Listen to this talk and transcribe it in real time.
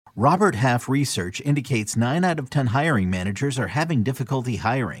Robert Half research indicates 9 out of 10 hiring managers are having difficulty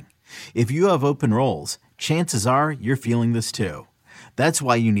hiring. If you have open roles, chances are you're feeling this too. That's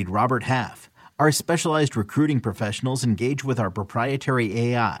why you need Robert Half. Our specialized recruiting professionals engage with our proprietary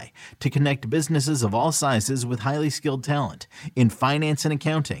AI to connect businesses of all sizes with highly skilled talent in finance and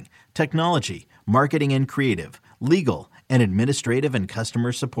accounting, technology, marketing and creative, legal, and administrative and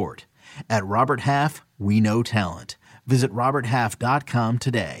customer support. At Robert Half, we know talent. Visit roberthalf.com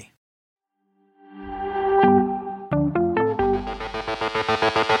today.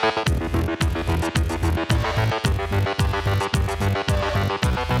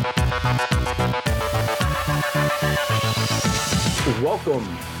 Welcome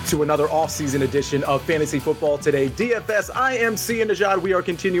to another off-season edition of Fantasy Football Today DFS. I am Sia Nejad. We are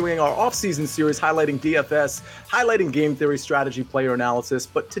continuing our off-season series highlighting DFS, highlighting game theory, strategy, player analysis.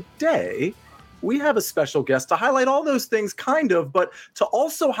 But today, we have a special guest to highlight all those things, kind of, but to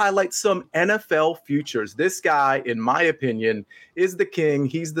also highlight some NFL futures. This guy, in my opinion, is the king.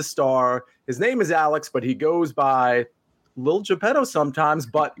 He's the star. His name is Alex, but he goes by Lil Geppetto sometimes.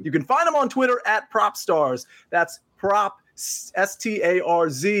 But you can find him on Twitter at PropStars. That's Prop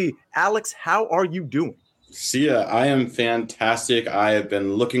STARZ. Alex, how are you doing? Sia, I am fantastic. I have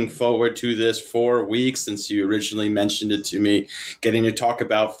been looking forward to this for weeks since you originally mentioned it to me. Getting to talk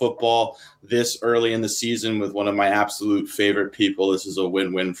about football this early in the season with one of my absolute favorite people. This is a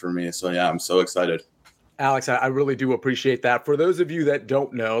win-win for me. So yeah, I'm so excited. Alex, I really do appreciate that. For those of you that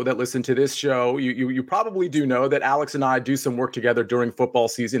don't know, that listen to this show, you probably do know that Alex and I do some work together during football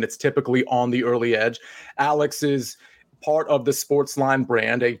season. It's typically on the early edge. Alex is part of the Sportsline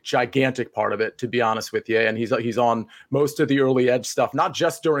brand, a gigantic part of it, to be honest with you. And he's on most of the early edge stuff, not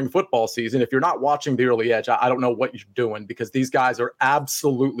just during football season. If you're not watching the early edge, I don't know what you're doing, because these guys are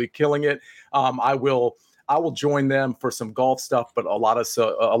absolutely killing it. I will join them for some golf stuff, but a lot of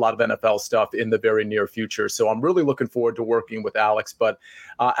NFL stuff in the very near future. So I'm really looking forward to working with Alex. But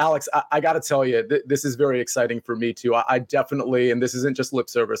Alex, I got to tell you, this is very exciting for me too. I definitely, and this isn't just lip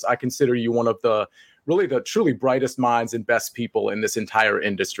service, I consider you one of the truly brightest minds and best people in this entire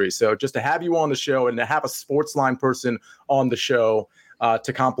industry. So just to have you on the show and to have a Sportsline person on the show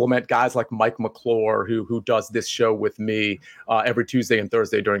to complement guys like Mike McClure, who does this show with me every Tuesday and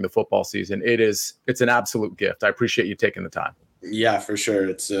Thursday during the football season, it's an absolute gift. I appreciate you taking the time. Yeah, for sure.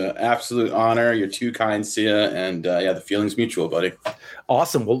 It's an absolute honor. You're too kind, Sia. And the feeling's mutual, buddy.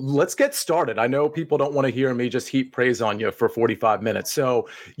 Awesome. Well, let's get started. I know people don't want to hear me just heap praise on you for 45 minutes. So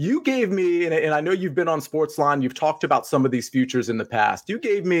you gave me, and I know you've been on Sportsline, you've talked about some of these futures in the past. You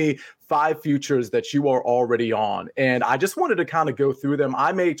gave me 5 futures that you are already on. And I just wanted to kind of go through them.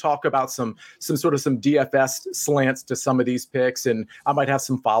 I may talk about some DFS slants to some of these picks, and I might have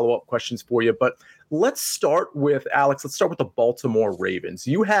some follow-up questions for you. But let's start with, Alex, the Baltimore Ravens.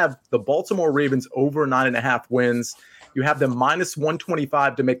 You have the Baltimore Ravens over 9.5 wins. You have them minus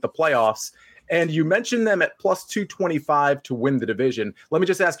 125 to make the playoffs. And you mentioned them at plus 225 to win the division. Let me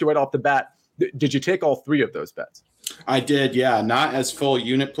just ask you right off the bat, did you take all 3 of those bets? I did, yeah. Not as full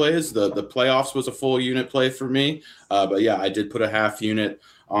unit plays. The playoffs was a full unit play for me. But yeah, I did put a half unit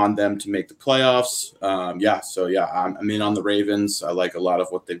on them to make the playoffs. I'm in on the Ravens. I like a lot of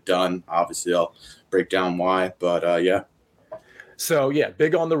what they've done. Obviously, I'll break down why, but yeah. So, yeah,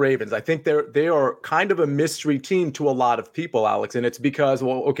 big on the Ravens. I think they are kind of a mystery team to a lot of people, Alex, and it's because,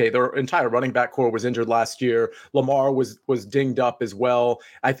 well, okay, their entire running back core was injured last year. Lamar was dinged up as well.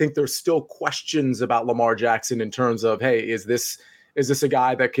 I think there's still questions about Lamar Jackson in terms of, hey, is this a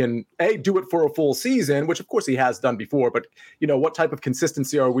guy that can, do it for a full season, which of course he has done before, but what type of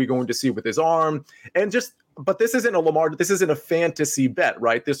consistency are we going to see with his arm? But this isn't a fantasy bet,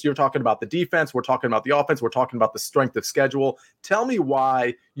 right? You're talking about the defense, we're talking about the offense, we're talking about the strength of schedule. Tell me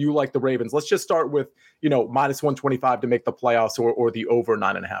why you like the Ravens. Let's just start with, minus 125 to make the playoffs or the over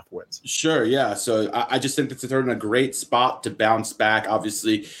 9.5 wins. Sure. Yeah. So I just think that they're in a great spot to bounce back.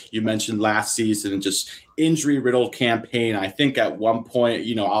 Obviously, you mentioned last season and just injury-riddled campaign. I think at one point,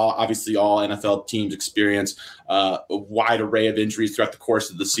 all NFL teams experience a wide array of injuries throughout the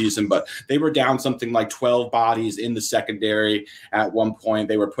course of the season, but they were down something like 12 bodies in the secondary at one point.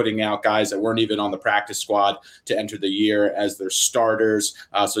 They were putting out guys that weren't even on the practice squad to enter the year as their starters.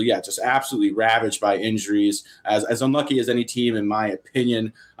 Just absolutely ravaged by injuries, as unlucky as any team, in my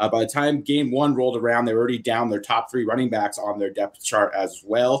opinion. By the time game 1 rolled around, they were already down their top 3 running backs on their depth chart as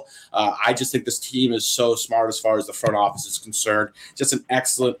well. I just think this team is so smart as far as the front office is concerned. Just an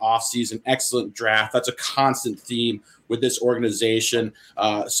excellent offseason, excellent draft. That's a constant theme with this organization.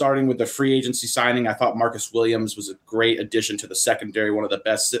 Starting with the free agency signing, I thought Marcus Williams was a great addition to the secondary, one of the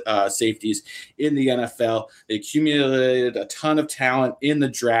best safeties in the NFL. They accumulated a ton of talent in the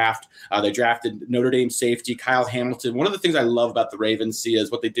draft. They drafted Notre Dame safety Kyle Hamilton. One of the things I love about the Ravens is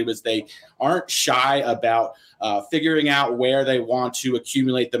what they do is they aren't shy about figuring out where they want to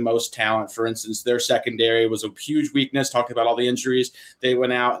accumulate the most talent. For instance, their secondary was a huge weakness, talking about all the injuries. They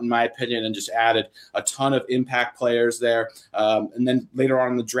went out, in my opinion, and just added a ton of impact players there. And then later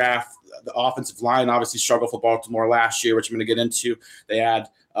on in the draft, the offensive line obviously struggled for Baltimore last year, which I'm going to get into. They had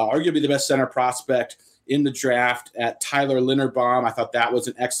arguably the best center prospect in the draft at Tyler Linderbaum. I thought that was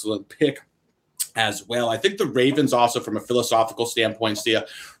an excellent pick as well. I think the Ravens also, from a philosophical standpoint,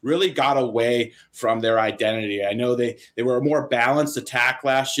 really got away from their identity. I know they were a more balanced attack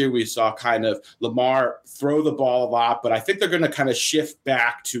last year. We saw kind of Lamar throw the ball a lot, but I think they're going to kind of shift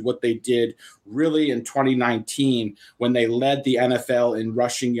back to what they did really in 2019 when they led the NFL in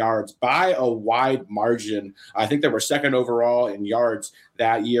rushing yards by a wide margin. I think they were second overall in yards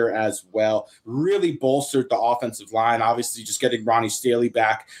that year as well. Really bolstered the offensive line. Obviously, just getting Ronnie Stanley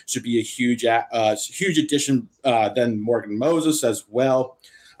back should be a huge addition. Then Morgan Moses as well.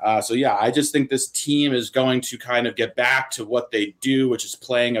 So, yeah, I just think this team is going to kind of get back to what they do, which is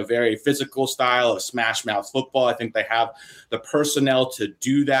playing a very physical style of smash mouth football. I think they have the personnel to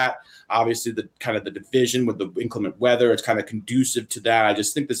do that. Obviously, the kind of the division with the inclement weather, it's kind of conducive to that. I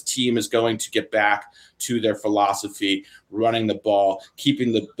just think this team is going to get back to their philosophy, running the ball,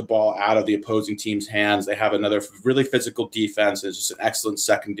 keeping the ball out of the opposing team's hands. They have another really physical defense. It's just an excellent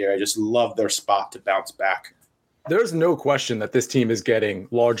secondary. I just love their spot to bounce back. There's no question that this team is getting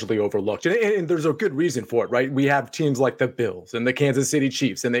largely overlooked. And there's a good reason for it, right? We have teams like the Bills and the Kansas City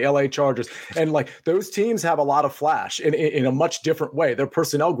Chiefs and the LA Chargers. And like those teams have a lot of flash in a much different way. Their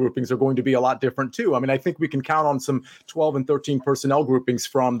personnel groupings are going to be a lot different too. I mean, I think we can count on some 12 and 13 personnel groupings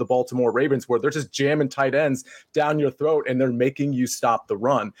from the Baltimore Ravens where they're just jamming tight ends down your throat and they're making you stop the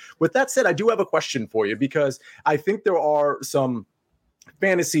run. With that said, I do have a question for you because I think there are some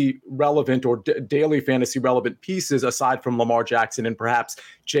fantasy relevant or daily fantasy relevant pieces aside from Lamar Jackson and perhaps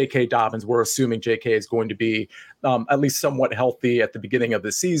J.K. Dobbins. We're assuming J.K. is going to be at least somewhat healthy at the beginning of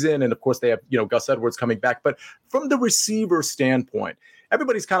the season. And of course they have, Gus Edwards coming back. But from the receiver standpoint,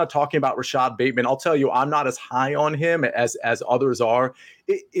 everybody's kind of talking about Rashad Bateman. I'll tell you, I'm not as high on him as others are.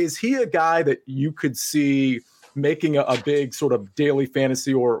 Is he a guy that you could see making a big sort of daily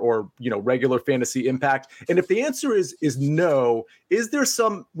fantasy or regular fantasy impact? And if the answer is no, is there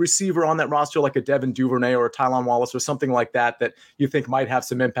some receiver on that roster like a Devin Duvernay or a Tylan Wallace or something like that you think might have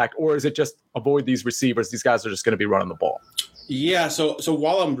some impact? Or is it just avoid these receivers? These guys are just going to be running the ball. Yeah, so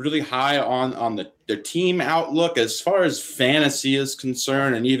while I'm really high on the team outlook as far as fantasy is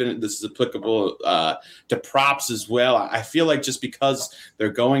concerned, and even this is applicable to props as well, I feel like just because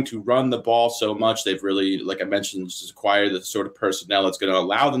they're going to run the ball so much, they've really, like I mentioned, just acquired the sort of personnel that's going to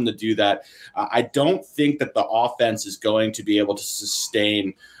allow them to do that. I don't think that the offense is going to be able to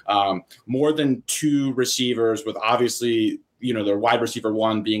sustain more than two receivers with obviously, their wide receiver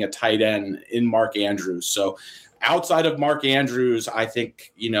one being a tight end in Mark Andrews. So outside of Mark Andrews, I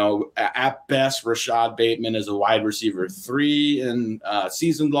think, at best, Rashad Bateman is a wide receiver 3 in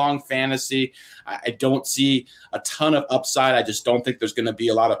season-long fantasy. I don't see a ton of upside. I just don't think there's going to be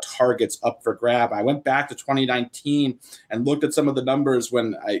a lot of targets up for grab. I went back to 2019 and looked at some of the numbers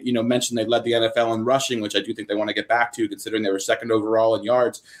when I, mentioned they led the NFL in rushing, which I do think they want to get back to, considering they were second overall in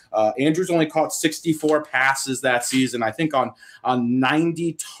yards. Andrews only caught 64 passes that season, I think on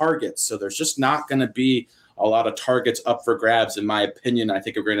 90 targets. So there's just not going to be a lot of targets up for grabs, in my opinion. I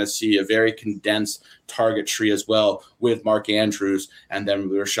think we're going to see a very condensed target tree as well with Mark Andrews and then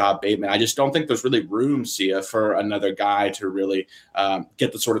Rashad Bateman. I just don't think there's really room, Sia, for another guy to really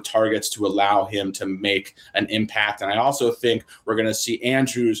get the sort of targets to allow him to make an impact. And I also think we're going to see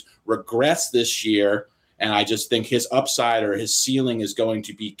Andrews regress this year. And I just think his upside or his ceiling is going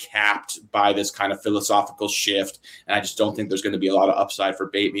to be capped by this kind of philosophical shift. And I just don't think there's going to be a lot of upside for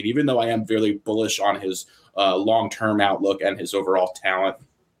Bateman, even though I am really bullish on his long-term outlook and his overall talent.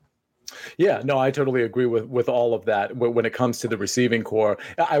 Yeah, no, I totally agree with all of that when it comes to the receiving core.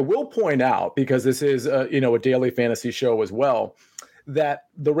 I will point out, because this is a daily fantasy show as well, that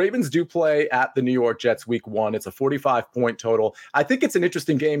the Ravens do play at the New York Jets week 1. It's a 45-point total. I think it's an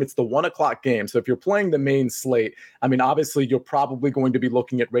interesting game. It's the 1:00 game. So if you're playing the main slate, I mean, obviously you're probably going to be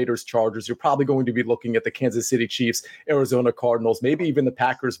looking at Raiders Chargers. You're probably going to be looking at the Kansas City Chiefs, Arizona Cardinals, maybe even the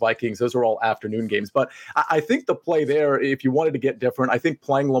Packers Vikings. Those are all afternoon games. But I think the play there, if you wanted to get different, I think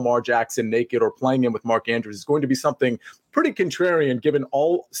playing Lamar Jackson naked or playing him with Mark Andrews is going to be something pretty contrarian given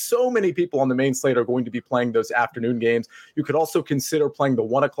so many people on the main slate are going to be playing those afternoon games. You could also consider playing the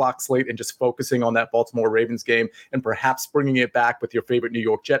 1 o'clock slate and just focusing on that Baltimore Ravens game and perhaps bringing it back with your favorite New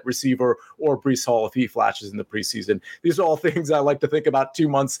York Jet receiver or Breece Hall if he flashes in the preseason. These are all things I like to think about 2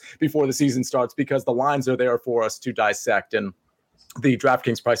 months before the season starts because the lines are there for us to dissect, and the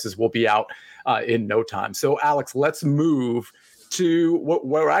DraftKings prices will be out in no time. So, Alex, let's move to what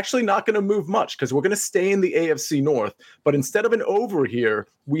we're actually not going to move much because we're going to stay in the AFC North. But instead of an over here,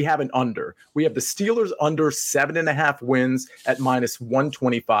 we have an under. We have the Steelers under 7.5 wins at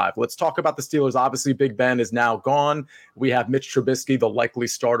 -125. Let's talk about the Steelers. Obviously, Big Ben is now gone. We have Mitch Trubisky, the likely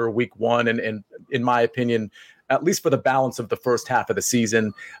starter week 1. And in my opinion, at least for the balance of the first half of the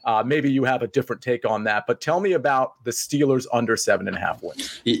season. Maybe you have a different take on that, but tell me about the Steelers under 7.5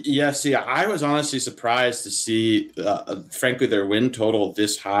 wins. Yes, yeah, I was honestly surprised to see, frankly, their win total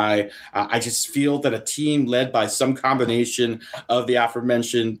this high. I just feel that a team led by some combination of the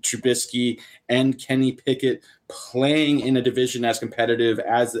aforementioned Trubisky and Kenny Pickett playing in a division as competitive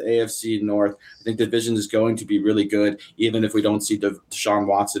as the AFC North, I think the division is going to be really good, even if we don't see Deshaun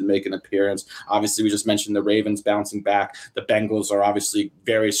Watson make an appearance. Obviously, we just mentioned the Ravens bouncing back. The Bengals are obviously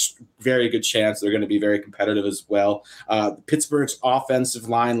very, very good chance they're going to be very competitive as well. Pittsburgh's offensive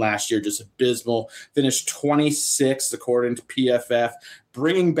line last year, just abysmal, finished 26th according to PFF,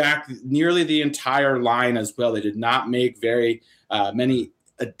 bringing back nearly the entire line as well. They did not make very many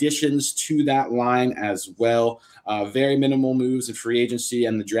additions to that line as well. Very minimal moves in free agency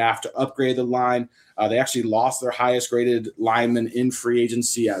and the draft to upgrade the line. They actually lost their highest rated lineman in free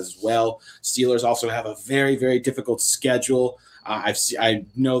agency as well. Steelers also have a very, very difficult schedule. I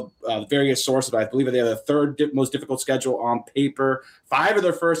know various sources, but I believe they have the third most difficult schedule on paper. 5 of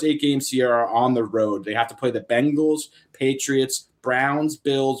their first 8 games here are on the road. They have to play the Bengals, Patriots, Browns,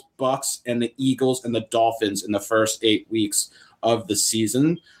 Bills, Bucks, and the Eagles and the Dolphins in the first 8 weeks of the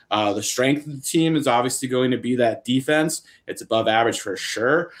season. The strength of the team is obviously going to be that defense. It's above average for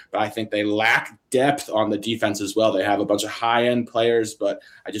sure, but I think they lack depth on the defense as well. They have a bunch of high-end players, but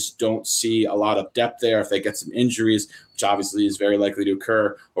I just don't see a lot of depth there if they get some injuries, which obviously is very likely to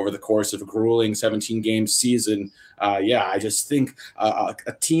occur over the course of a grueling 17-game season. I just think a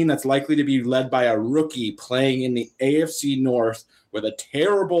team that's likely to be led by a rookie playing in the AFC North with a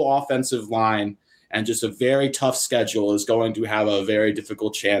terrible offensive line and just a very tough schedule is going to have a very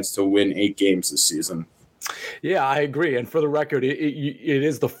difficult chance to win 8 games this season. Yeah, I agree. And for the record, it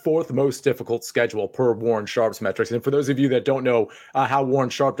is the 4th most difficult schedule per Warren Sharp's metrics. And for those of you that don't know how Warren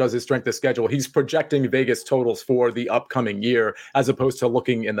Sharp does his strength of schedule, he's projecting Vegas totals for the upcoming year as opposed to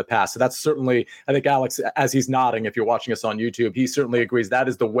looking in the past. So that's certainly, I think Alex, as he's nodding, if you're watching us on YouTube, he certainly agrees that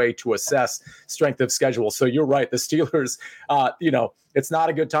is the way to assess strength of schedule. So you're right. The Steelers, it's not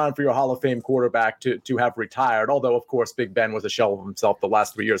a good time for your Hall of Fame quarterback to have retired, although, of course, Big Ben was a shell of himself the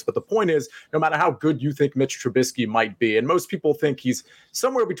last 3 years. But the point is, no matter how good you think Mitch Trubisky might be, and most people think he's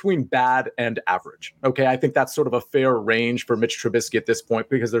somewhere between bad and average, okay? I think that's sort of a fair range for Mitch Trubisky at this point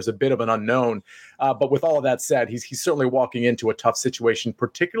because there's a bit of an unknown. But with all of that said, he's certainly walking into a tough situation,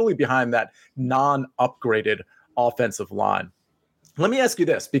 particularly behind that non-upgraded offensive line. Let me ask you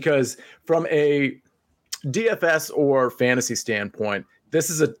this, because from a DFS or fantasy standpoint, this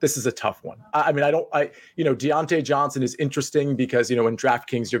is a tough one. Deontay Johnson is interesting because, in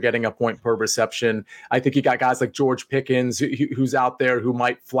DraftKings, you're getting a point per reception. I think you got guys like George Pickens who's out there who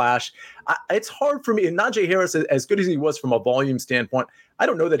might flash. It's hard for me. And Najee Harris, as good as he was from a volume standpoint, I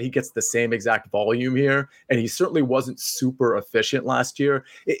don't know that he gets the same exact volume here. And he certainly wasn't super efficient last year.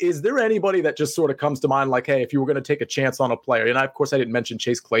 Is there anybody that just sort of comes to mind like, hey, if you were going to take a chance on a player, and of course I didn't mention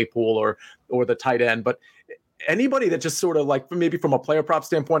Chase Claypool or the tight end, but anybody that just sort of like maybe from a player prop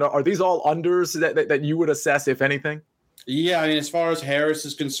standpoint, are these all unders that you would assess, if anything? Yeah, I mean, as far as Harris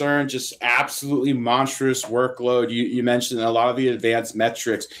is concerned, just absolutely monstrous workload. You mentioned a lot of the advanced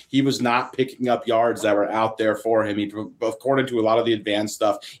metrics. He was not picking up yards that were out there for him. According to a lot of the advanced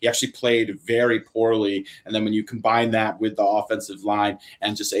stuff, he actually played very poorly. And then when you combine that with the offensive line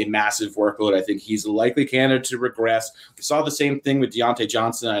and just a massive workload, I think he's a likely candidate to regress. We saw the same thing with Deontay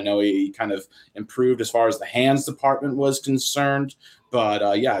Johnson. I know he kind of improved as far as the hands department was concerned. But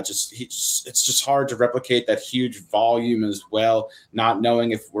it's just hard to replicate that huge volume as well. Not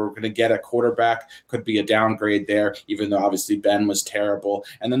knowing if we're going to get a quarterback could be a downgrade there, even though obviously Ben was terrible.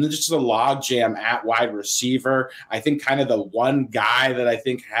 And then there's just a logjam at wide receiver. I think kind of the one guy that I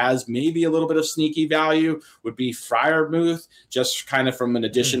think has maybe a little bit of sneaky value would be Freiermuth, just kind of from an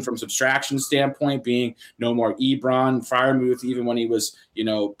addition from subtraction standpoint, being no more Ebron. Freiermuth, even when he was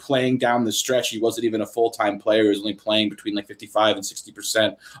playing down the stretch, he wasn't even a full-time player. He was only playing between like 55 and 60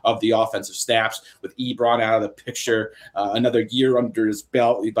 60% of the offensive snaps. With Ebron out of the picture, another year under his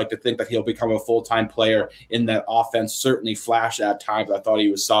belt, you'd like to think that he'll become a full-time player in that offense. Certainly flashed at times. I thought he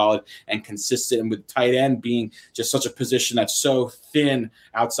was solid and consistent. And with tight end being just such a position that's so thin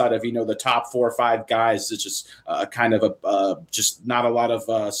outside of, the top 4 or 5 guys, it's just kind of just not a lot of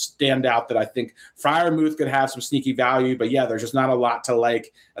standout that I think Freiermuth could have some sneaky value. But yeah, there's just not a lot to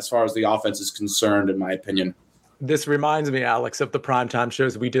like as far as the offense is concerned, in my opinion. This reminds me, Alex, of the primetime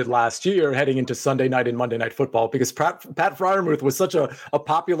shows we did last year heading into Sunday night and Monday Night Football, because Pat Freiermuth was such a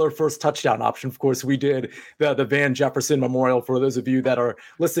popular first touchdown option. Of course, we did the Van Jefferson Memorial. For those of you that are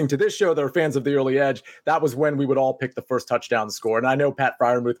listening to this show that are fans of the early edge, that was when we would all pick the first touchdown score. And I know Pat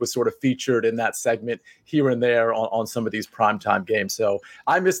Freiermuth was sort of featured in that segment here and there on some of these primetime games. So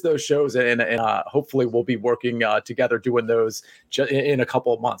I miss those shows, and hopefully we'll be working together doing those in a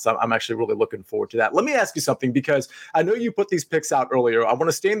couple of months. I'm actually really looking forward to that. Let me ask you something, because I know you put these picks out earlier. I want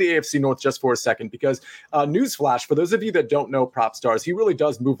to stay in the AFC North just for a second, because newsflash, for those of you that don't know PropStars, he really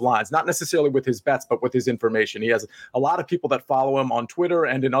does move lines, not necessarily with his bets, but with his information. He has a lot of people that follow him on Twitter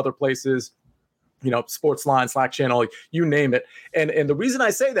and in other places, Sportsline, Slack channel, you name it. And the reason I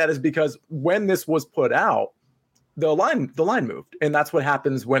say that is because when this was put out, the line moved. And that's what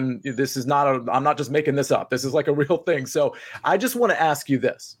happens when this is I'm not just making this up. This is like a real thing. So I just want to ask you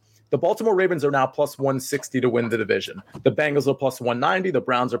this. The Baltimore Ravens are now plus 160 to win the division. The Bengals are plus 190. The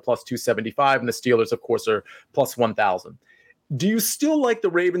Browns are plus 275. And the Steelers, of course, are plus 1,000. Do you still like the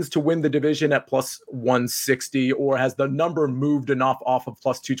Ravens to win the division at plus 160, or has the number moved enough off of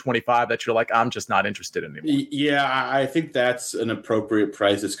plus 225 that you're like, I'm just not interested anymore? Yeah, I think that's an appropriate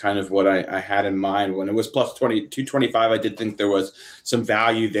price. It's kind of what I had in mind. When it was plus 225, I did think there was some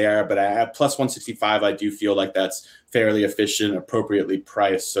value there, but at plus 165, I do feel like that's fairly efficient, appropriately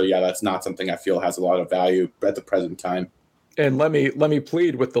priced. So yeah, that's not something I feel has a lot of value at the present time. And let me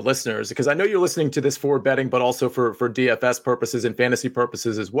plead with the listeners, because I know you're listening to this for betting, but also for DFS purposes and fantasy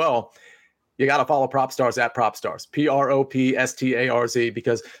purposes as well. You got to follow PropStars at PropStars, PROPSTARZ,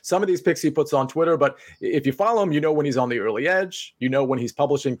 because some of these picks he puts on Twitter, but if you follow him, when he's on the early edge, when he's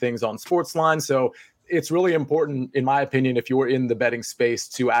publishing things on Sportsline. So it's really important, in my opinion, if you're in the betting space,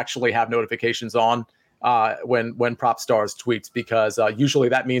 to actually have notifications on when PropStars tweets, because usually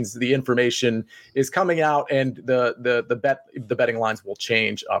that means the information is coming out and the betting lines will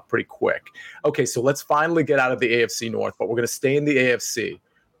change pretty quick. Okay, so let's finally get out of the AFC North, but we're going to stay in the AFC.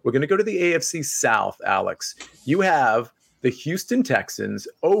 We're going to go to the AFC South, Alex. You have the Houston Texans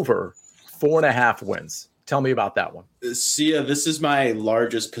over 4.5 wins. Tell me about that one. Sia, this is my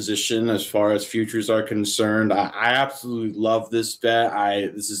largest position as far as futures are concerned. I absolutely love this bet.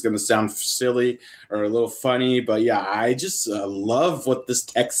 This is going to sound silly or a little funny, but yeah, I just love what this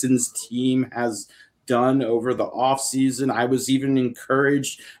Texans team has done over the offseason. I was even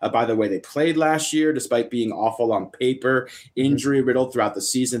encouraged by the way they played last year, despite being awful on paper, injury riddled throughout the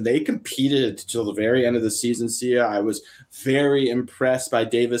season. They competed till the very end of the season, Sia. I was very impressed by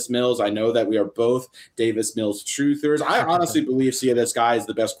Davis Mills. I know that we are both Davis Mills truthers. I honestly believe, Sia, this guy is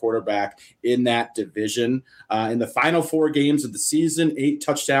the best quarterback in that division. In the final 4 games of the season, 8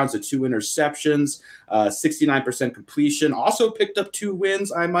 touchdowns to 2 interceptions, 69% completion. Also picked up 2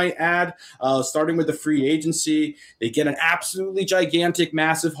 wins, I might add, starting with the free agency. They get an absolutely gigantic,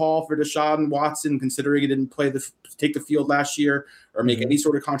 massive haul for Deshaun Watson, considering he didn't take the field last year or make any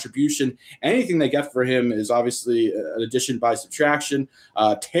sort of contribution. Anything they get for him is obviously an addition by subtraction.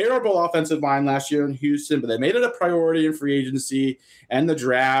 Terrible offensive line last year in Houston, but they made it a priority in free agency and the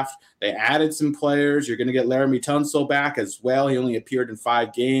draft. They added some players. You're going to get Laramie Tunsil back as well. He only appeared in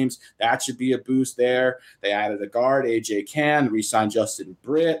 5 games. That should be a boost there. They added a guard, A.J. Cann, re-signed Justin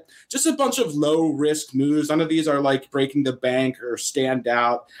Britt. Just a bunch of low-risk moves. None of these are like breaking the bank or stand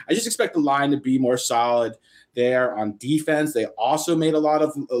out. I just expect the line to be more solid there. On defense, they also made a lot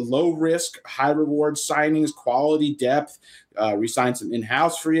of low-risk, high-reward signings, quality depth, re-signed some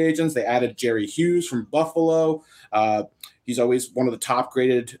in-house free agents. They added Jerry Hughes from Buffalo. He's always one of the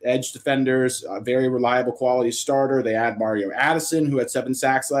top-graded edge defenders, a very reliable quality starter. They add Mario Addison, who had 7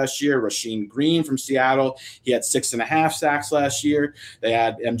 sacks last year. Rasheem Green from Seattle, he had 6.5 sacks last year. They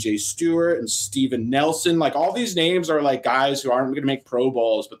add MJ Stewart and Steven Nelson. Like, all these names are like guys who aren't going to make Pro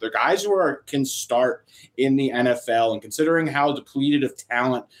Bowls, but they're guys who can start in the NFL. And considering how depleted of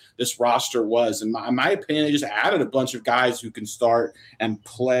talent this roster was, in my opinion, they just added a bunch of guys who can start and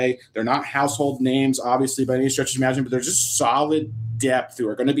play. They're not household names, obviously, by any stretch of imagination, but they're just solid depth who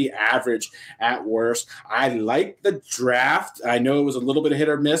are going to be average at worst. I like the draft. I know it was a little bit of hit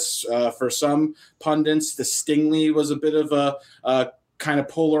or miss for some pundits. The Stingley was a bit of a kind of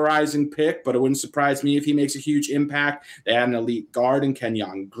polarizing pick, but it wouldn't surprise me if he makes a huge impact. They had an elite guard in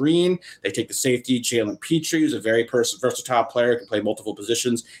Kenyon Green. They take the safety, Jalen Petrie, who's a very versatile player, can play multiple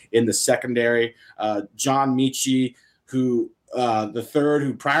positions in the secondary. John Mechie, who the third,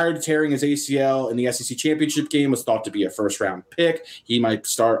 who prior to tearing his ACL in the SEC championship game was thought to be a first-round pick. He might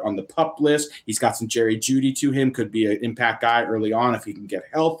start on the PUP list. He's got some Jerry Jeudy to him, could be an impact guy early on if he can get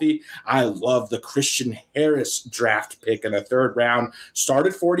healthy. I love the Christian Harris draft pick in the third round.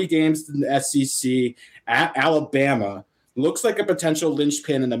 Started 40 games in the SEC at Alabama. Looks like a potential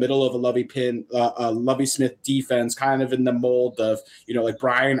linchpin in the middle of a Lovie Smith defense, kind of in the mold of, like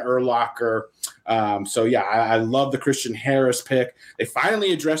Brian Urlacher. I love the Christian Harris pick. They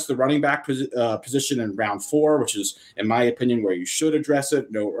finally addressed the running back position in round 4, which is, in my opinion, where you should address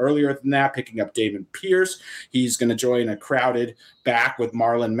it. No earlier than that, picking up Dameon Pierce. He's going to join a crowded back with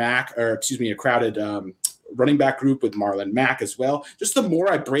Marlon Mack, a crowded running back group with Marlon Mack as well. Just the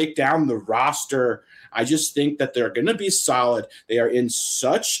more I break down the roster, I just think that they're going to be solid. They are in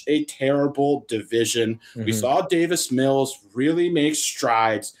such a terrible division. Mm-hmm. We saw Davis Mills really make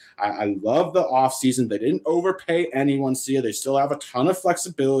strides. I love the offseason. They didn't overpay anyone, Sia. They still have a ton of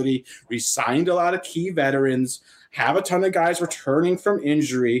flexibility, re-signed a lot of key veterans, have a ton of guys returning from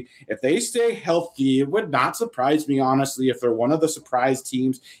injury. If they stay healthy, it would not surprise me, honestly, if they're one of the surprise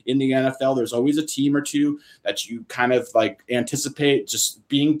teams in the NFL. There's always a team or two that you kind of anticipate just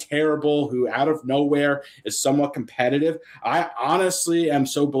being terrible, who out of nowhere is somewhat competitive. I honestly am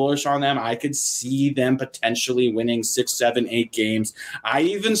so bullish on them. I could see them potentially winning 6, 7, 8 games. I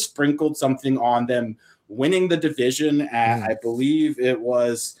even sprinkled something on them winning the division at, I believe it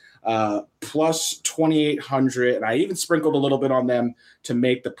was plus 2,800, and I even sprinkled a little bit on them to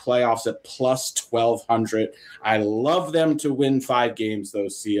make the playoffs at plus 1,200. I love them to win 5 games, though,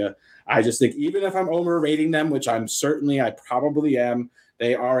 Sia. I just think even if I'm overrating them, which I probably am,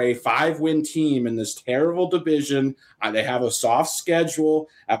 they are a 5-win team in this terrible division. They have a soft schedule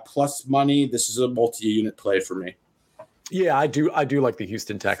at plus money. This is a multi-unit play for me. Yeah, I do like the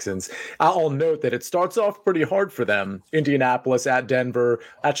Houston Texans. I'll note that it starts off pretty hard for them. Indianapolis, at Denver,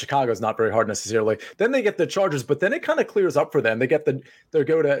 at Chicago is not very hard necessarily. Then they get the Chargers, but then it kind of clears up for them. They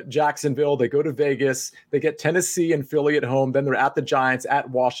go to Jacksonville, they go to Vegas, they get Tennessee and Philly at home. Then they're at the Giants, at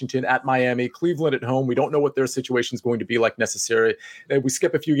Washington, at Miami, Cleveland at home. We don't know what their situation is going to be like necessarily. We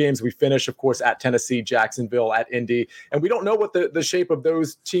skip a few games. We finish, of course, at Tennessee, Jacksonville, at Indy, and we don't know what the shape of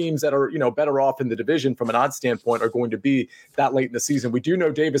those teams that are better off in the division from an odds standpoint are going to be that late in the season. We do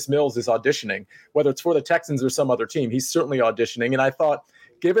know Davis Mills is auditioning, whether it's for the Texans or some other team. He's certainly auditioning. And I thought,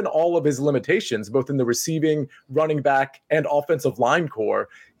 given all of his limitations, both in the receiving, running back, and offensive line core,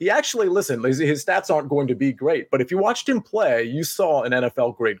 he actually, his stats aren't going to be great. But if you watched him play, you saw an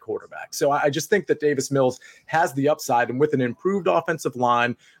NFL-grade quarterback. So I just think that Davis Mills has the upside. And with an improved offensive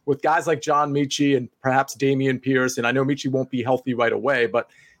line, with guys like John Mechie and perhaps Dameon Pierce, and I know Mechie won't be healthy right away, but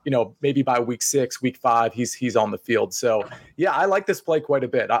maybe by week 6, week 5, he's on the field. So yeah, I like this play quite a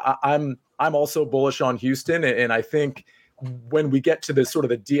bit. I'm also bullish on Houston, and I think when we get to the sort of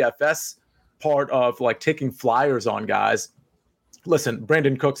the DFS part of taking flyers on guys, listen,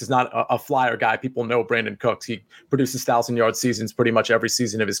 Brandon Cooks is not a flyer guy. People know Brandon Cooks. He produces 1,000-yard seasons pretty much every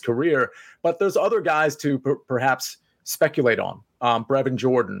season of his career. But there's other guys to perhaps speculate on. Brevin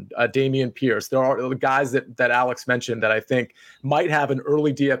Jordan, Dameon Pierce. There are the guys that Alex mentioned that I think might have an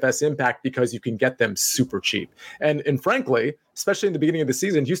early DFS impact because you can get them super cheap. And frankly, especially in the beginning of the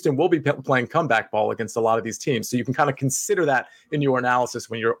season, Houston will be playing comeback ball against a lot of these teams. So you can kind of consider that in your analysis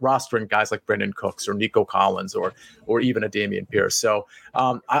when you're rostering guys like Brandon Cooks or Nico Collins or even a Dameon Pierce. So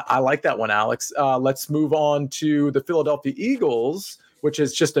I like that one, Alex. Let's move on to the Philadelphia Eagles, which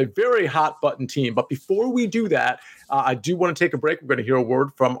is just a very hot button team. But before we do that, I do want to take a break. We're going to hear a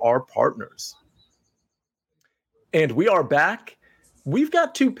word from our partners. And we are back. We've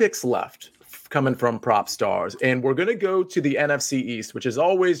got 2 picks left coming from Prop Stars, and we're going to go to the NFC East, which is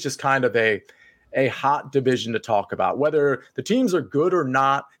always just kind of a hot division to talk about. Whether the teams are good or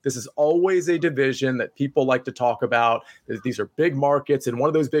not, this is always a division that people like to talk about. These are big markets, and one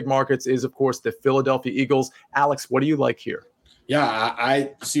of those big markets is, of course, the Philadelphia Eagles. Alex, what do you like here? Yeah,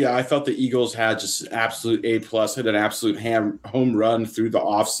 I felt the Eagles had just absolute A+, hit an absolute home run through the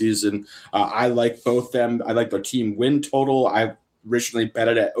offseason. I like both them. I like their team win total. I originally bet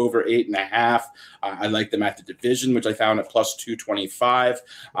it at over 8.5. I like them at the division, which I found at plus 225.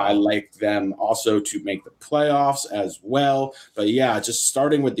 I like them also to make the playoffs as well. But yeah, just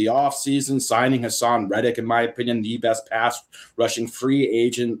starting with the offseason, signing Hassan Reddick, in my opinion, the best pass rushing free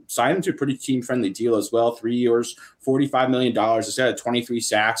agent, signed him to a pretty team-friendly deal as well. 3 years, $45 million. Instead of 23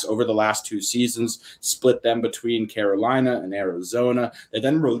 sacks over the last 2 seasons, split them between Carolina and Arizona. They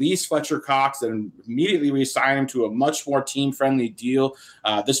then released Fletcher Cox and immediately re-signed him to a much more team-friendly deal.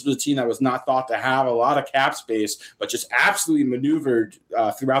 This was a team that was not thought to have a lot of cap space, but just absolutely maneuvered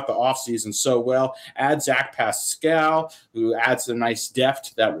throughout the offseason so well. Add Zach Pascal, who adds a nice depth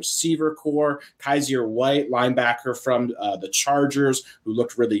to that receiver core. Kaiser White, linebacker from the Chargers, who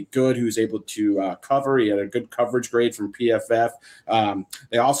looked really good, who was able to cover. He had a good coverage grade from PFF.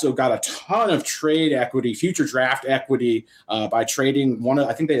 They also got a ton of trade equity, future draft equity, by trading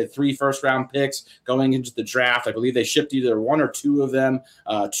I think they had 3 first-round picks going into the draft. I believe they shipped either 1 or 2 of them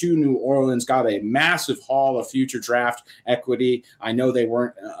to New Orleans, got a massive haul of future draft equity. I know they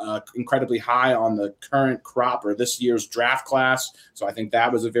weren't incredibly high on the current crop or this year's draft class, so I think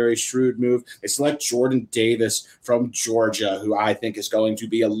that was a very shrewd move. They select Jordan Davis from Georgia, who I think is going to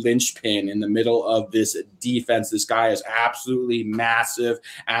be a linchpin in the middle of this defense. This guy is absolutely massive,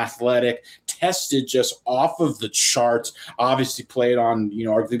 athletic, tested just off of the charts, obviously played on,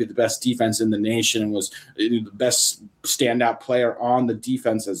 arguably the best defense in the nation and was the best standout player on the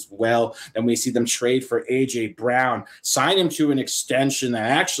defense as well. Then we see them trade for A.J. Brown, sign him to an extension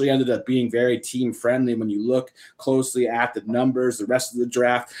that actually ended up being very team-friendly when you look closely at the numbers. The rest of the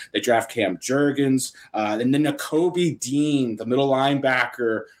draft, they draft Cam Jurgens, and then Nakobe Dean, the middle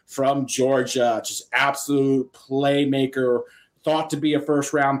linebacker from Georgia, just absolute playmaker, thought to be a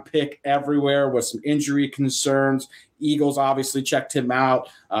first-round pick everywhere with some injury concerns. Eagles obviously checked him out.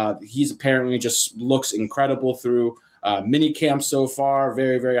 He's apparently just looks incredible through mini camp so far.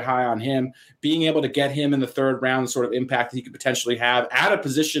 Very, very high on him. Being able to get him in the 3rd round, the sort of impact that he could potentially have at a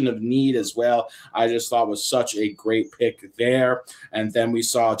position of need as well, I just thought was such a great pick there. And then we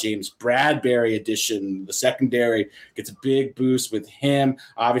saw James Bradbury addition. The secondary gets a big boost with him.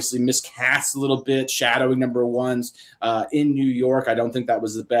 Obviously miscast a little bit, shadowing number 1s in New York. I don't think that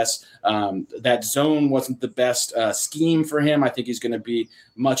was the best. That zone wasn't the best scheme for him. I think he's going to be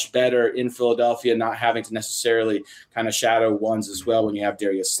much better in Philadelphia, not having to necessarily kind of shadow 1s as well when you have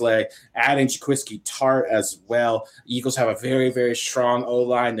Darius Slay. Adding Jaquiski Tart as well. Eagles have a very, very strong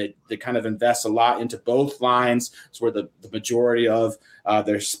O-line. They kind of invest a lot into both lines. It's where the majority of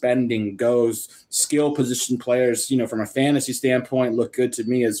their spending goes. Skill position players, from a fantasy standpoint, look good to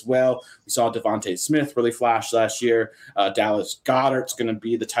me as well. We saw Devontae Smith really flash last year. Dallas Goedert's going to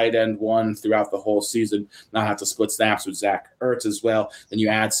be the tight end 1 throughout the whole season, not have to split snaps with Zach Ertz as well. Then you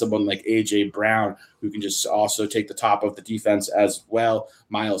add someone like A.J. Brown, who can just also take the top of the defense as well.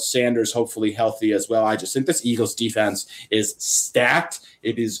 Miles Sanders, hopefully healthy as well. I just think this Eagles defense is stacked.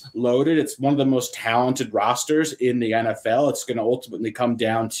 It is loaded. It's one of the most talented rosters in the NFL. It's going to ultimately come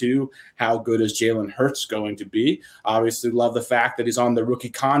down to how good is Jalen Hurts going to be. Obviously, love the fact that he's on the rookie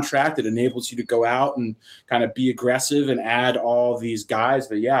contract. It enables you to go out and kind of be aggressive and add all these guys.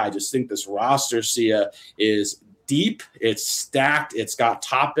 But yeah, I just think this roster, Sia, is deep, it's stacked, it's got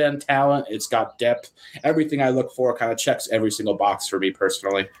top end talent, it's got depth. Everything I look for kind of checks every single box for me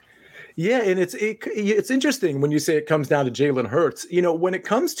personally. Yeah, and it's interesting when you say it comes down to Jalen Hurts. When it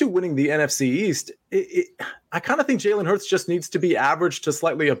comes to winning the NFC East, I kind of think Jalen Hurts just needs to be average to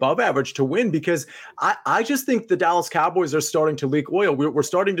slightly above average to win, because I just think the Dallas Cowboys are starting to leak oil. We're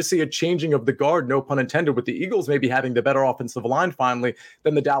starting to see a changing of the guard, no pun intended, with the Eagles maybe having the better offensive line finally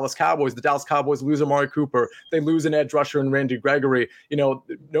than the Dallas Cowboys. The Dallas Cowboys lose Amari Cooper. They lose an edge rusher in Randy Gregory.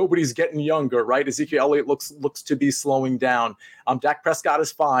 Nobody's getting younger, right? Ezekiel Elliott looks to be slowing down. Dak Prescott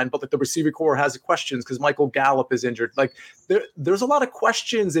is fine, but the receiver core has questions because Michael Gallup is injured. There's a lot of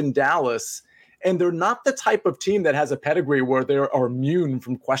questions in Dallas. And they're not the type of team that has a pedigree where they are immune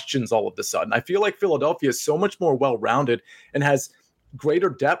from questions all of a sudden. I feel like Philadelphia is so much more well-rounded and has greater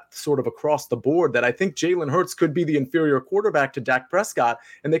depth sort of across the board that I think Jalen Hurts could be the inferior quarterback to Dak Prescott,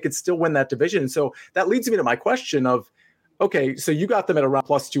 and they could still win that division. So that leads me to my question of, okay, so you got them at around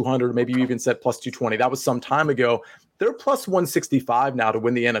plus 200, maybe you even said plus 220. That was some time ago. They're plus 165 now to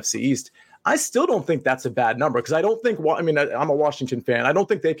win the NFC East. I still don't think that's a bad number, because I don't think, I'm a Washington fan. I don't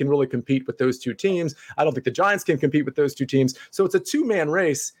think they can really compete with those 2 teams. I don't think the Giants can compete with those 2 teams. So it's a 2-man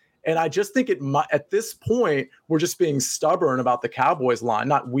race. And I just think at this point, we're just being stubborn about the Cowboys line.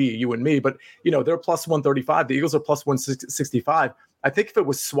 Not we, you and me, but they're plus 135. The Eagles are plus 165. I think if it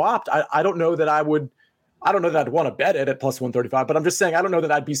was swapped, I don't know that I'd want to bet it at plus 135, but I'm just saying, I don't know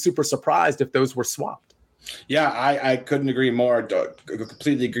that I'd be super surprised if those were swapped. Yeah, I couldn't agree more.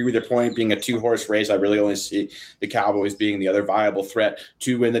 Completely agree with your point. Being a 2-horse race, I really only see the Cowboys being the other viable threat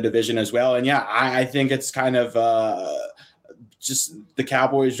to win the division as well. And yeah, I think it's kind of just the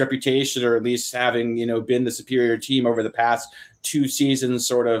Cowboys' reputation, or at least having, been the superior team over the past 2 seasons,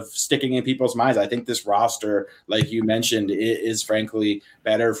 sort of sticking in people's minds. I think this roster, like you mentioned, is frankly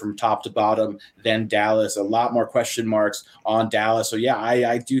better from top to bottom than Dallas. A lot more question marks on Dallas. So yeah,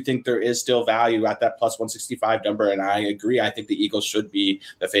 I do think there is still value at that plus 165 number. And I agree. I think the Eagles should be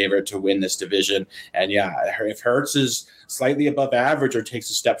the favorite to win this division. And yeah, if Hurts is slightly above average or takes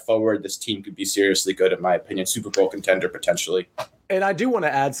a step forward, this team could be seriously good, in my opinion. Super Bowl contender potentially. And I do want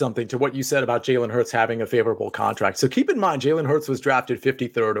to add something to what you said about Jalen Hurts having a favorable contract. So keep in mind, Jalen Hurts was drafted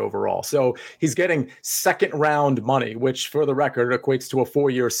 53rd overall. So he's getting second round money, which for the record equates to a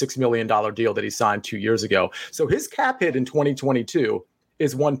 4-year, $6 million deal that he signed 2 years ago. So his cap hit in 2022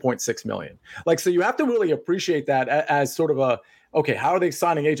 is $1.6 million. So you have to really appreciate that as sort of okay, how are they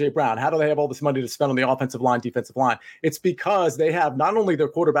signing A.J. Brown? How do they have all this money to spend on the offensive line, defensive line? It's because they have not only their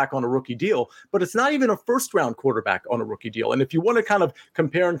quarterback on a rookie deal, but it's not even a first-round quarterback on a rookie deal. And if you want to kind of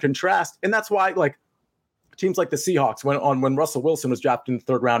compare and contrast, and that's why, teams like the Seahawks, when Russell Wilson was drafted in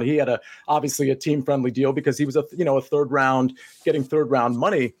the 3rd round, he had obviously a team-friendly deal because he was a 3rd round, getting 3rd round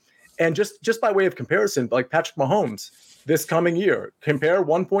money. And just by way of comparison, like Patrick Mahomes, this coming year, compare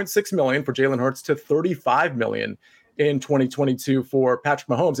 $1.6 million for Jalen Hurts to $35 million in 2022 for Patrick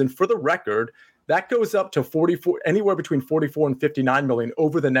Mahomes. And for the record, that goes up to 44, anywhere between 44 and 59 million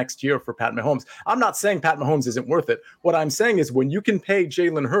over the next year for Pat Mahomes. I'm not saying Pat Mahomes isn't worth it. What I'm saying is when you can pay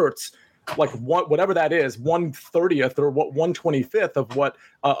Jalen Hurts whatever that is, 1/30th or 1/25th of what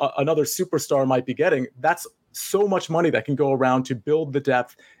another superstar might be getting, that's so much money that can go around to build the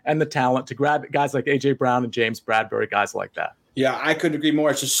depth and the talent to grab guys like A.J. Brown and James Bradbury, guys like that. Yeah, I couldn't agree more.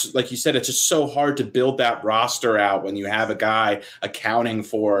 It's just, like you said, it's just so hard to build that roster out when you have a guy accounting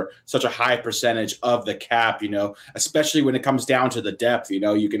for such a high percentage of the cap, especially when it comes down to the depth.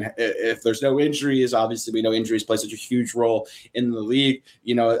 You can, if there's no injuries, obviously we know injuries play such a huge role in the league.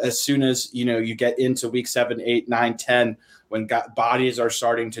 As soon as, you get into week 7, 8, 9, 10, when bodies are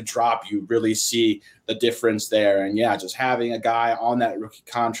starting to drop, you really see the difference there. And yeah, just having a guy on that rookie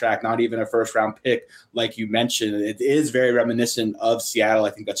contract, not even a 1st-round pick, like you mentioned, it is very reminiscent of Seattle. I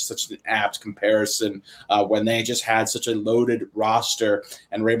think that's such an apt comparison when they just had such a loaded roster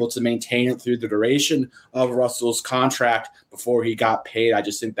and were able to maintain it through the duration of Russell's contract before he got paid. I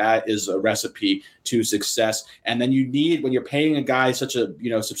just think that is a recipe to success. And then you need, when you're paying a guy such a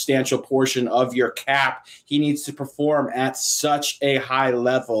substantial portion of your cap, he needs to perform at such a high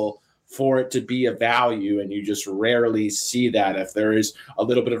level for it to be a value. And you just rarely see that. If there is a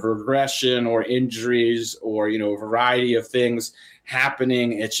little bit of regression or injuries or, a variety of things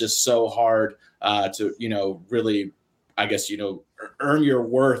happening, it's just so hard to, really, I guess, earn your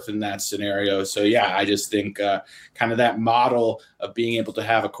worth in that scenario. So yeah, I just think kind of that model of being able to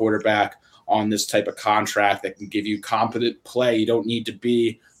have a quarterback on this type of contract that can give you competent play. You don't need to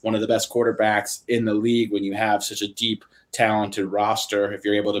be one of the best quarterbacks in the league when you have such a deep, talented roster. If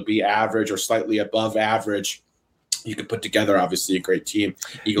you're able to be average or slightly above average, you can put together obviously a great team.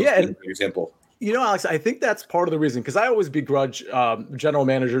 Eagles, yeah, for example. Alex, I think that's part of the reason, because I always begrudge general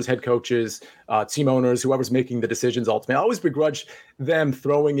managers, head coaches, team owners, whoever's making the decisions ultimately. I always begrudge them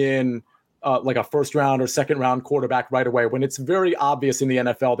throwing in like a 1st-round or 2nd-round quarterback right away when it's very obvious in the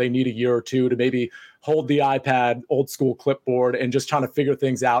NFL they need a year or two to maybe hold the iPad, old school clipboard, and just trying to figure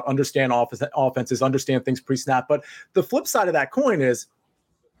things out, understand offenses, understand things pre-snap. But the flip side of that coin is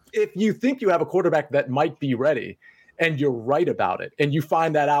if you think you have a quarterback that might be ready and you're right about it, and you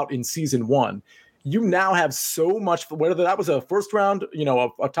find that out in season 1, you now have so much, whether that was a 1st-round,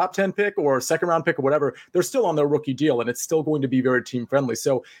 a top 10 pick or a 2nd-round pick or whatever, they're still on their rookie deal, and it's still going to be very team friendly.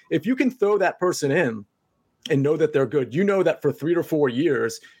 So if you can throw that person in and know that they're good, that for 3 to 4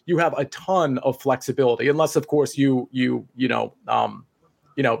 years, you have a ton of flexibility, unless of course you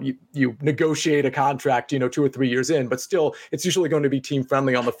negotiate a contract, 2 or 3 years in, but still it's usually going to be team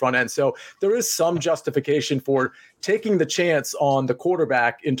friendly on the front end. So there is some justification for taking the chance on the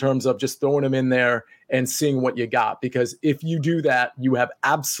quarterback in terms of just throwing him in there and seeing what you got. Because if you do that, you have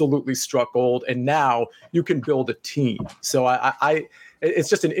absolutely struck gold, and now you can build a team. So it's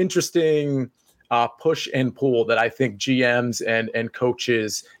just an interesting push and pull that I think GMs and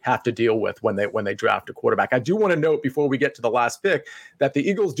coaches have to deal with when they draft a quarterback. I do want to note before we get to the last pick that the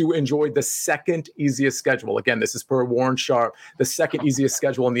Eagles do enjoy the 2nd easiest schedule. Again, this is per Warren Sharp, the 2nd easiest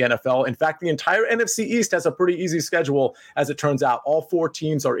schedule in the NFL. In fact, the entire NFC East has a pretty easy schedule, as it turns out. All 4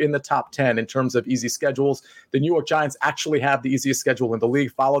 teams are in the top 10 in terms of easy schedules. The New York Giants actually have the easiest schedule in the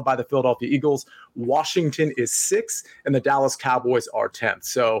league, followed by the Philadelphia Eagles, Washington is 6th, and the Dallas Cowboys are 10th.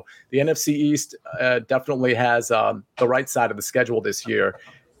 So the NFC East definitely has the right side of the schedule this year.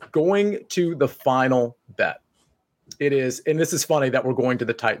 Going to the final bet. It is, and this is funny that we're going to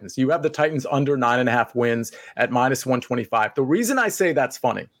the Titans. You have the Titans under 9.5 wins at -125. The reason I say that's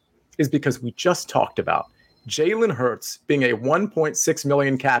funny is because we just talked about Jalen Hurts being a $1.6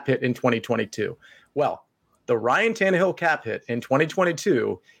 million cap hit in 2022. Well, the Ryan Tannehill cap hit in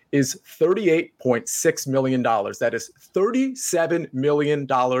 2022 is $38.6 million. That is $37 million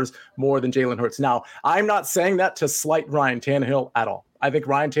more than Jalen Hurts. Now, I'm not saying that to slight Ryan Tannehill at all. I think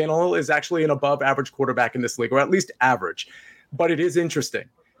Ryan Tannehill is actually an above average quarterback in this league, or at least average. But it is interesting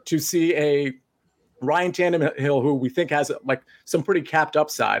to see a Ryan Tannehill, who we think has like some pretty capped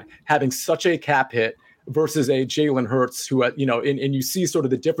upside, having such a cap hit versus a Jalen Hurts who, and you see sort of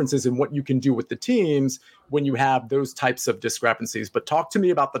the differences in what you can do with the teams when you have those types of discrepancies. But talk to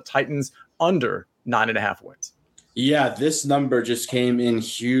me about the Titans under 9.5 wins. Yeah, this number just came in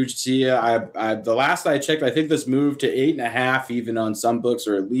huge, Sia. The last I checked, I think this moved to 8.5, even on some books,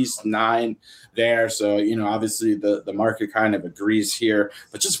 or at least 9 there. So, obviously the market kind of agrees here,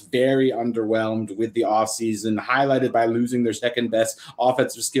 but just very underwhelmed with the offseason, highlighted by losing their second best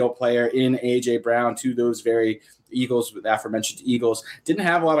offensive skill player in A.J. Brown to those very Eagles, with aforementioned Eagles. Didn't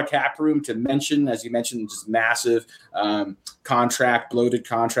have a lot of cap room to mention, as you mentioned, just massive bloated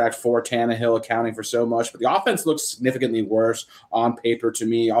contract for Tannehill, accounting for so much. But the offense looks significantly worse on paper to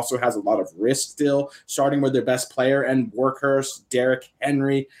me. Also has a lot of risk still, starting with their best player and workhorse, Derrick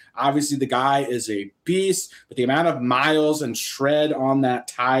Henry. Obviously, the guy is a beast, but the amount of miles and shred on that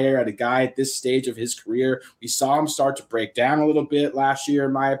tire at a guy at this stage of his career, we saw him start to break down a little bit last year,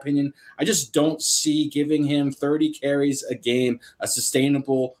 in my opinion. I just don't see giving him 30 carries a game a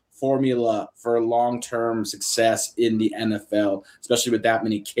sustainable formula for long-term success in the NFL, especially with that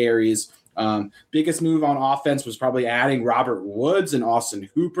many carries. Biggest move on offense was probably adding Robert Woods and Austin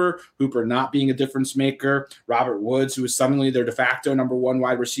Hooper. Hooper not being a difference maker. Robert Woods, who was suddenly their de facto number 1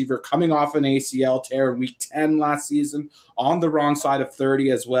 wide receiver, coming off an ACL tear in week 10 last season, on the wrong side of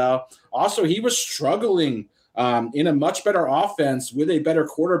 30 as well. Also, he was struggling in a much better offense with a better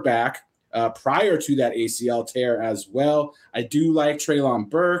quarterback prior to that ACL tear as well. I do like Treylon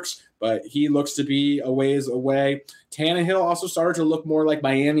Burks, but he looks to be a ways away. Tannehill also started to look more like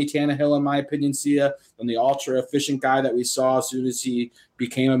Miami Tannehill, in my opinion, Sia, than the ultra-efficient guy that we saw as soon as he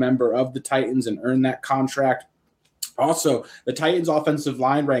became a member of the Titans and earned that contract. Also, the Titans' offensive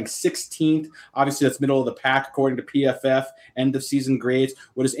line ranks 16th. Obviously, that's middle of the pack, according to PFF, end-of-season grades.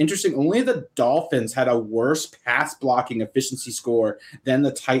 What is interesting, only the Dolphins had a worse pass-blocking efficiency score than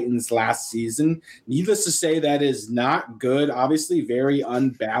the Titans last season. Needless to say, that is not good. Obviously, very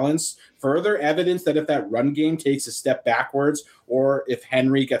unbalanced. Further evidence that if that run game takes a step backwards, or if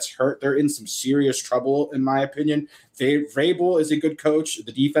Henry gets hurt, they're in some serious trouble, in my opinion. Vrabel is a good coach.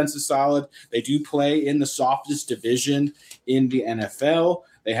 The defense is solid. They do play in the softest division in the NFL.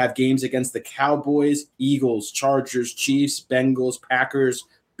 They have games against the Cowboys, Eagles, Chargers, Chiefs, Bengals, Packers,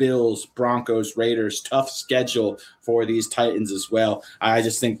 Bills, Broncos, Raiders. Tough schedule for these Titans as well. I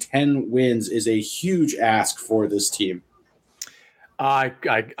just think 10 wins is a huge ask for this team. I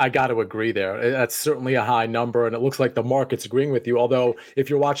got to agree there. That's certainly a high number, and it looks like the market's agreeing with you. Although, if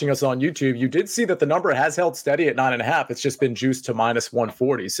you're watching us on YouTube, you did see that the number has held steady at 9.5. It's just been juiced to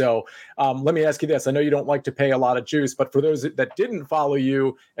 -140. So let me ask you this. I know you don't like to pay a lot of juice, but for those that didn't follow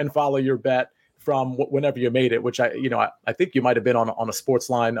you and follow your bet from whenever you made it, which I think you might have been on a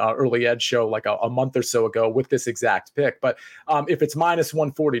Sportsline early edge show like a month or so ago with this exact pick. But if it's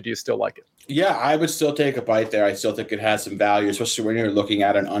 -140, do you still like it? Yeah, I would still take a bite there. I still think it has some value, especially when you're looking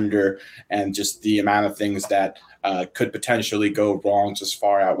at an under and just the amount of things that could potentially go wrong just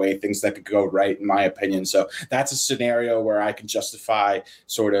far outweigh things that could go right, in my opinion. So that's a scenario where I can justify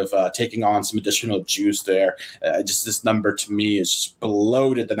sort of taking on some additional juice there. Just this number to me is just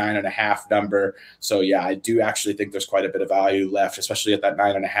bloated, the 9.5 number. So yeah, I do actually think there's quite a bit of value left, especially at that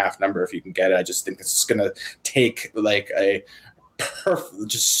 9.5 number if you can get it. I just think it's going to take like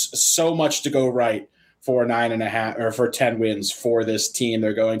just so much to go right for 9.5 or for 10 wins for this team.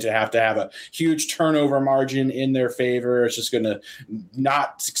 They're going to have a huge turnover margin in their favor. It's just going to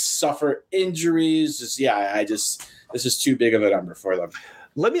not suffer injuries. This is too big of a number for them.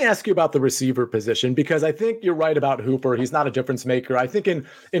 Let me ask you about the receiver position, because I think you're right about Hooper. He's not a difference maker. I think in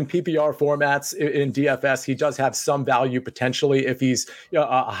PPR formats, in DFS, he does have some value potentially if he's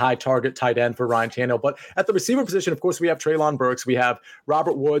a high target tight end for Ryan Tannehill. But at the receiver position, of course, we have Treylon Burks. We have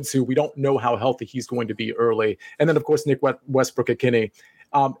Robert Woods, who we don't know how healthy he's going to be early. And then, of course, Nick Westbrook-Ikhine.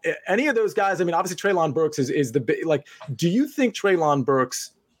 Any of those guys, I mean, obviously Treylon Burks is the big, like, do you think Treylon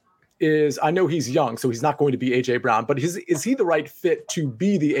Burks is, I know he's young, so he's not going to be A.J. Brown, but is he the right fit to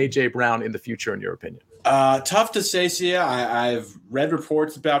be the A.J. Brown in the future, in your opinion? Tough to say, Sia. I've read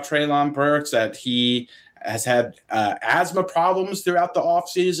reports about Treylon Burks that he has had asthma problems throughout the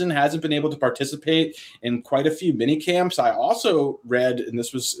offseason, hasn't been able to participate in quite a few mini camps. I also read, and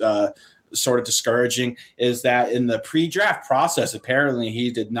this was sort of discouraging, is that in the pre-draft process, apparently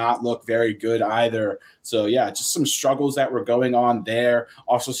he did not look very good either. So yeah, just some struggles that were going on there.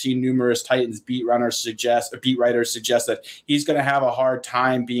 Also see numerous Titans beat writers suggest that he's going to have a hard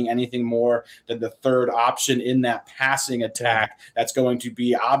time being anything more than the third option in that passing attack. That's going to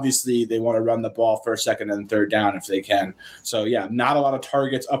be, obviously they want to run the ball first, second, and third down if they can. So yeah, not a lot of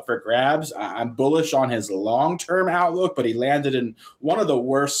targets up for grabs. I'm bullish on his long-term outlook, but he landed in one of the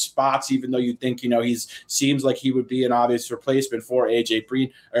worst spots, even though you think, seems like he would be an obvious replacement for AJ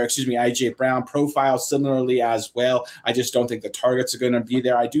Brown. Profile similarly as well. I just don't think the targets are going to be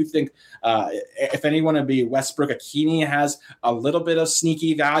there. I do think if anyone would be Westbrook-Ikhine has a little bit of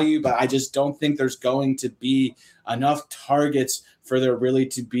sneaky value, but I just don't think there's going to be enough targets for there really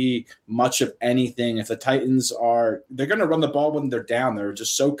to be much of anything. If the Titans they're going to run the ball when they're down. They're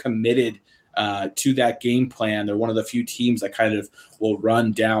just so committed to that game plan. They're one of the few teams that kind of will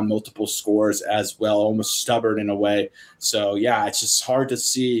run down multiple scores as well, almost stubborn in a way. So yeah, it's just hard to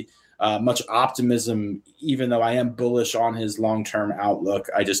see much optimism, even though I am bullish on his long-term outlook.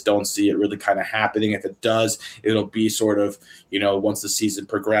 I just don't see it really kind of happening. If it does, it'll be sort of, once the season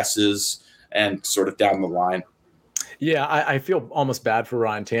progresses and sort of down the line. Yeah, I feel almost bad for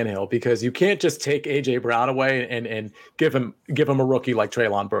Ryan Tannehill because you can't just take A.J. Brown away and give him a rookie like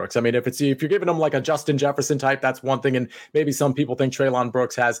Treylon Burks. I mean, if you're giving him like a Justin Jefferson type, that's one thing, and maybe some people think Treylon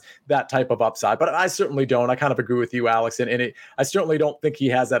Burks has that type of upside, but I certainly don't. I kind of agree with you, Alex, and I certainly don't think he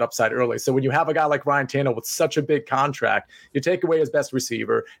has that upside early. So when you have a guy like Ryan Tannehill with such a big contract, you take away his best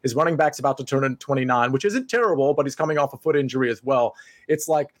receiver, his running back's about to turn 29, which isn't terrible, but he's coming off a foot injury as well. It's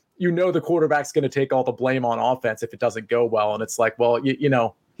like, the quarterback's going to take all the blame on offense if it doesn't go well. And it's like, well,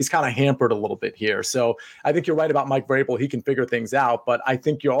 he's kind of hampered a little bit here. So I think you're right about Mike Vrabel. He can figure things out. But I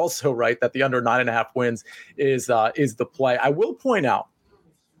think you're also right that the under 9.5 wins is the play. I will point out,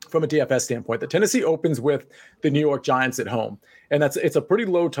 from a DFS standpoint, that Tennessee opens with the New York Giants at home. And it's a pretty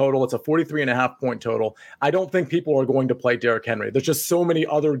low total. It's a 43.5 point total. I don't think people are going to play Derrick Henry. There's just so many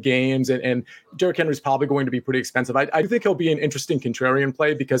other games, and Derrick Henry's probably going to be pretty expensive. I think he'll be an interesting contrarian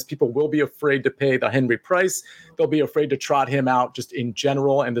play because people will be afraid to pay the Henry price. They'll be afraid to trot him out just in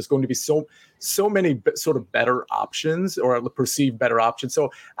general. And there's going to be so many sort of better options, or perceived better options.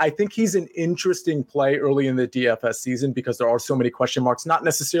 So I think he's an interesting play early in the DFS season because there are so many question marks, not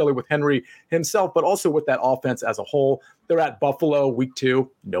necessarily with Henry himself, but also with that offense as a whole. They're at Buffalo week 2.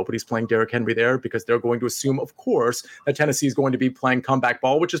 Nobody's playing Derrick Henry there because they're going to assume, of course, that Tennessee is going to be playing comeback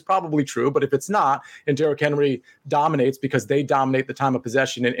ball, which is probably true. But if it's not, and Derrick Henry dominates because they dominate the time of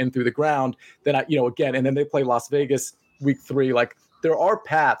possession and through the ground, then, again, and then they play Las Vegas week 3, like, there are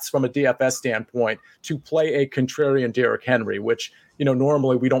paths from a DFS standpoint to play a contrarian Derrick Henry, which,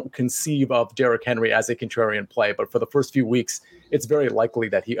 normally we don't conceive of Derrick Henry as a contrarian play. But for the first few weeks, it's very likely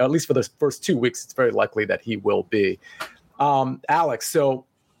that at least for the first 2 weeks, it's very likely that he will be. Alex, so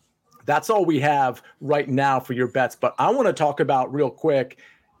that's all we have right now for your bets. But I want to talk about real quick,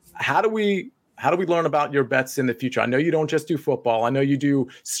 how do we learn about your bets in the future? I know you don't just do football. I know you do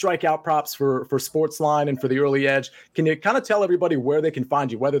strikeout props for Sportsline and for the Early Edge. Can you kind of tell everybody where they can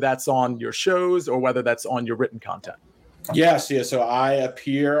find you, whether that's on your shows or whether that's on your written content? Yes. Yeah. So I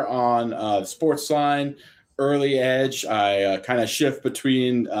appear on Sportsline, Early Edge. I kind of shift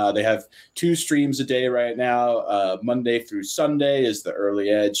between, they have 2 streams a day right now. Monday through Sunday is the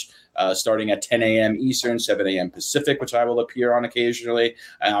Early Edge, starting at 10 a.m. Eastern, 7 a.m. Pacific, which I will appear on occasionally.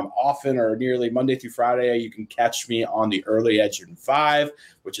 Often or nearly Monday through Friday, you can catch me on the Early Edge in 5,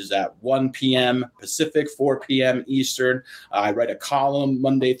 which is at 1 p.m. Pacific, 4 p.m. Eastern. I write a column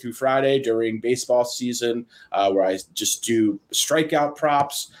Monday through Friday during baseball season where I just do strikeout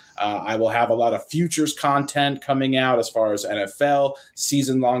props. I will have a lot of futures content coming out as far as NFL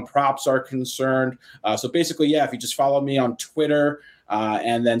season-long props are concerned. So basically, yeah, if you just follow me on Twitter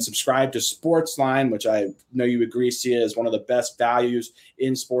and then subscribe to Sportsline, which I know you agree, Sia, is one of the best values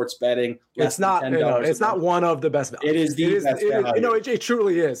in sports betting. It's not one of the best values. It is the best value. It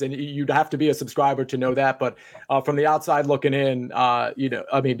truly is. And you'd have to be a subscriber to know that. But from the outside looking in,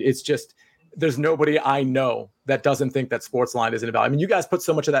 it's just, there's nobody I know that doesn't think that Sportsline isn't a value. I mean, you guys put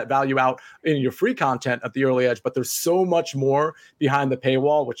so much of that value out in your free content at the Early Edge, but there's so much more behind the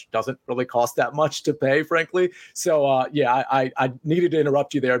paywall, which doesn't really cost that much to pay, frankly. So, I needed to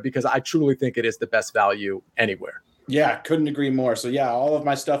interrupt you there because I truly think it is the best value anywhere. Yeah, couldn't agree more. So yeah, all of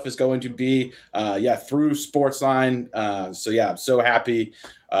my stuff is going to be through Sportsline. I'm so happy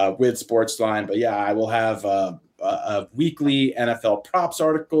with Sportsline. But yeah, I will have a weekly NFL props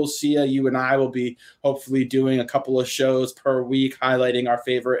article. Sia, you and I will be hopefully doing a couple of shows per week highlighting our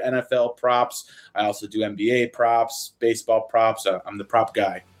favorite NFL props. I also do NBA props, baseball props. I'm the prop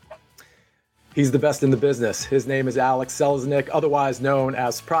guy. He's the best in the business. His name is Alex Selznick, otherwise known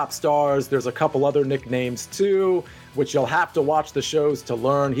as Prop Stars. There's a couple other nicknames too, which you'll have to watch the shows to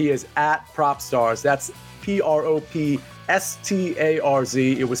learn. He is at Prop Stars. That's PROPSTARZ.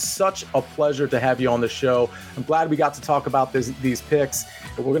 It was such a pleasure to have you on the show. I'm glad we got to talk about these picks.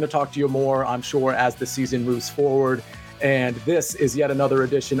 We're going to talk to you more, I'm sure, as the season moves forward. And this is yet another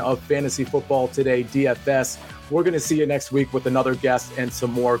edition of Fantasy Football Today DFS. We're going to see you next week with another guest and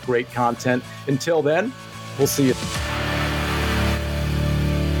some more great content. Until then, we'll see you.